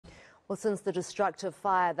Well, since the destructive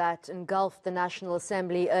fire that engulfed the National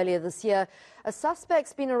Assembly earlier this year, a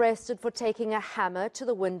suspect's been arrested for taking a hammer to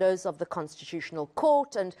the windows of the Constitutional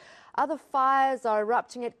Court, and other fires are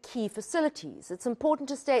erupting at key facilities. It's important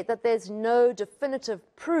to state that there's no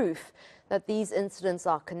definitive proof that these incidents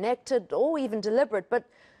are connected or even deliberate, but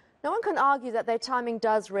no one can argue that their timing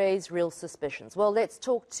does raise real suspicions. Well, let's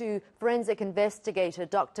talk to forensic investigator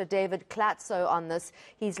Dr. David Klatzow on this.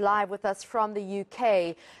 He's live with us from the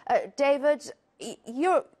UK. David,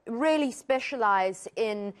 you really specialize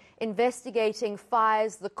in investigating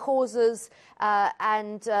fires, the causes,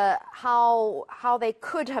 and how they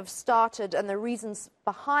could have started and the reasons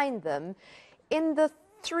behind them. In the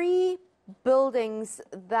three buildings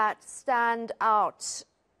that stand out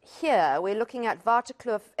here, we're looking at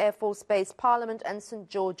Waterkloof Air Force Base, Parliament and St.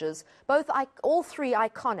 George's, all three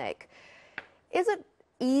iconic. Is it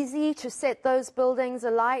easy to set those buildings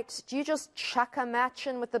alight? Do you just chuck a match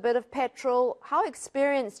in with a bit of petrol? How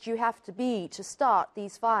experienced do you have to be to start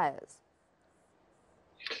these fires?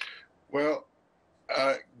 Well,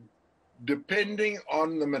 depending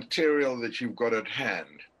on the material that you've got at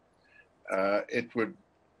hand, it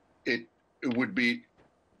would be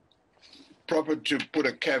proper to put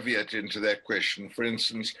a caveat into that question. For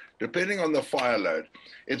instance, depending on the fire load,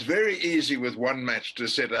 it's very easy with one match to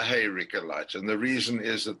set a hayrick alight, and the reason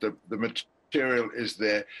is that the material is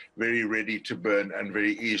there, very ready to burn and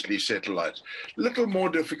very easily set alight. A little more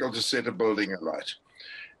difficult to set a building alight.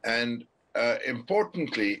 And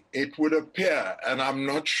importantly, it would appear, and I'm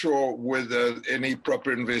not sure whether any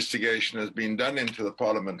proper investigation has been done into the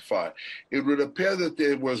Parliament fire, it would appear that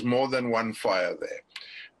there was more than one fire there.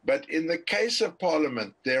 But in the case of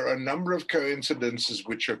Parliament, there are a number of coincidences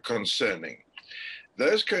which are concerning.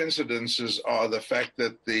 Those coincidences are the fact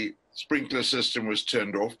that the sprinkler system was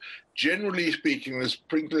turned off. Generally speaking, the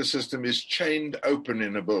sprinkler system is chained open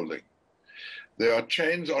in a building. There are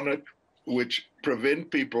chains on it which prevent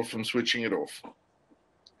people from switching it off.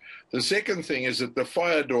 The second thing is that the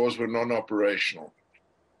fire doors were non-operational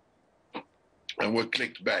and were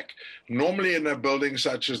clicked back. Normally in a building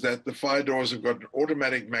such as that, the fire doors have got an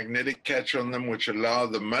automatic magnetic catch on them which allow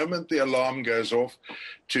the moment the alarm goes off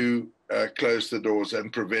to close the doors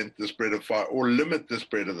and prevent the spread of fire or limit the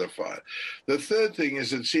spread of the fire. The third thing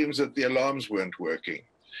is it seems that the alarms weren't working.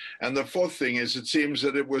 And the fourth thing is it seems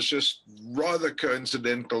that it was just rather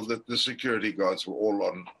coincidental that the security guards were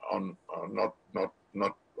all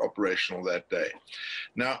not operational that day.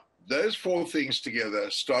 Now, those four things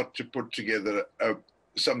together start to put together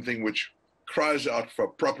something which cries out for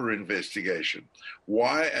proper investigation.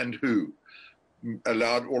 Why and who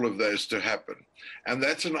allowed all of those to happen? And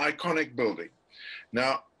that's an iconic building.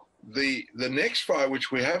 Now, the next fire,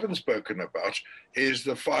 which we haven't spoken about, is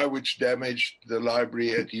the fire which damaged the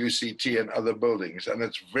library at UCT and other buildings. And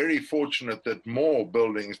it's very fortunate that more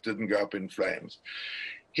buildings didn't go up in flames.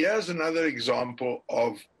 Here's another example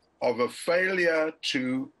of a failure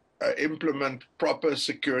to implement proper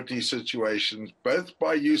security situations, both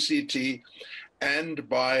by UCT and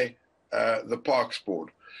by the Parks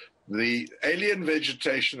Board. The alien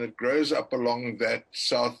vegetation that grows up along that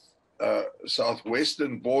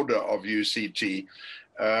southwestern border of UCT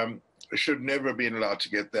should never have been allowed to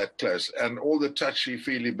get that close. And all the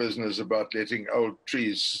touchy-feely business about letting old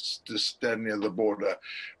trees to stand near the border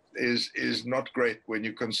is not great when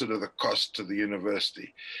you consider the cost to the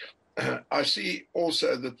university. I see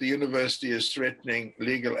also that the university is threatening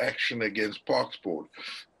legal action against Parks Board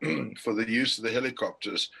for the use of the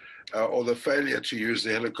helicopters or the failure to use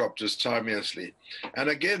the helicopters timeously. And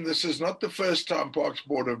again, this is not the first time Parks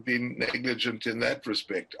Board have been negligent in that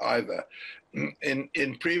respect either.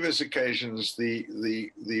 In previous occasions, the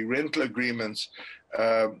rental agreements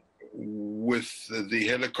with the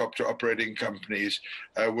helicopter operating companies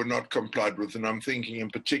were not complied with. And I'm thinking in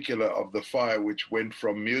particular of the fire which went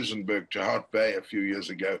from Muizenberg to Hout Bay a few years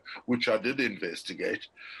ago, which I did investigate.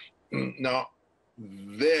 Now,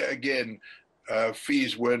 there again,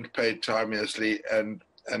 fees weren't paid timeously, and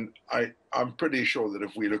I'm pretty sure that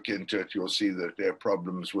if we look into it, you'll see that there are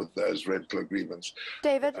problems with those rental agreements.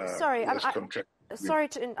 David, sorry,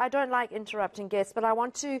 I don't like interrupting guests, but I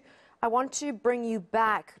want to bring you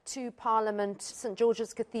back to Parliament, St.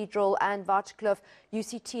 George's Cathedral and Waterkloof.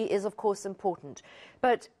 UCT is, of course, important.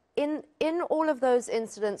 But in all of those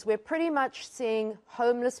incidents, we're pretty much seeing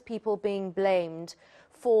homeless people being blamed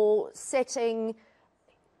for setting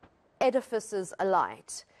edifices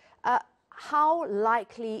alight. How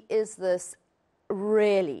likely is this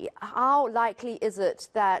really? How likely is it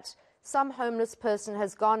that some homeless person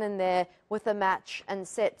has gone in there with a match and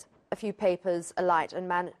set a few papers alight and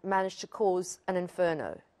managed to cause an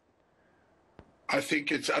inferno? I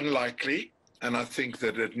think it's unlikely, and I think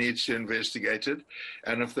that it needs to be investigated.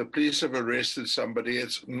 And if the police have arrested somebody,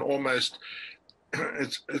 it's almost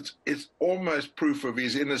it's almost proof of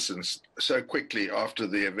his innocence so quickly after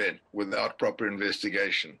the event without proper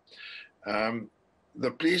investigation.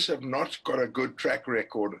 The police have not got a good track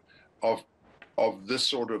record of this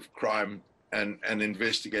sort of crime and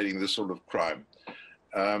investigating this sort of crime.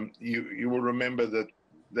 You will remember that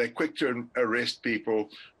they're quick to arrest people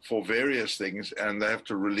for various things, and they have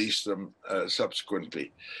to release them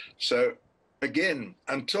subsequently. So again,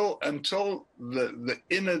 until the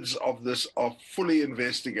innards of this are fully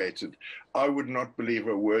investigated, I would not believe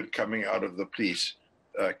a word coming out of the police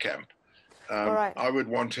camp. All right. I would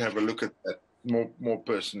want to have a look at that more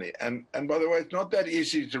personally. And by the way, it's not that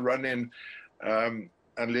easy to run in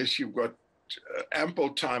unless you've got ample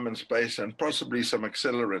time and space and possibly some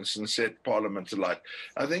accelerants and set Parliament alight.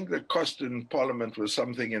 I think the cost in Parliament was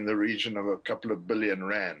something in the region of a couple of billion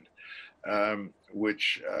rand,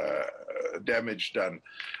 which damage done.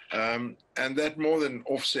 And that more than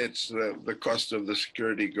offsets the cost of the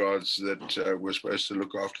security guards that were supposed to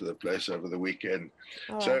look after the place over the weekend.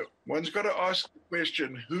 So one's got to ask the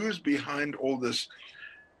question, who's behind all this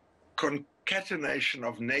concatenation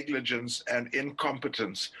of negligence and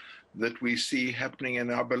incompetence that we see happening in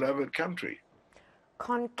our beloved country?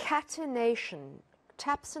 Concatenation.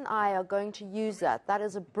 Taps and I are going to use that. That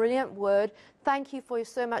is a brilliant word. Thank you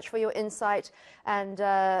so much for your insight, and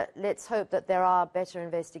let's hope that there are better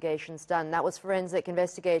investigations done. That was forensic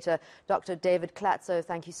investigator Dr. David Klatzow.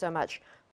 Thank you so much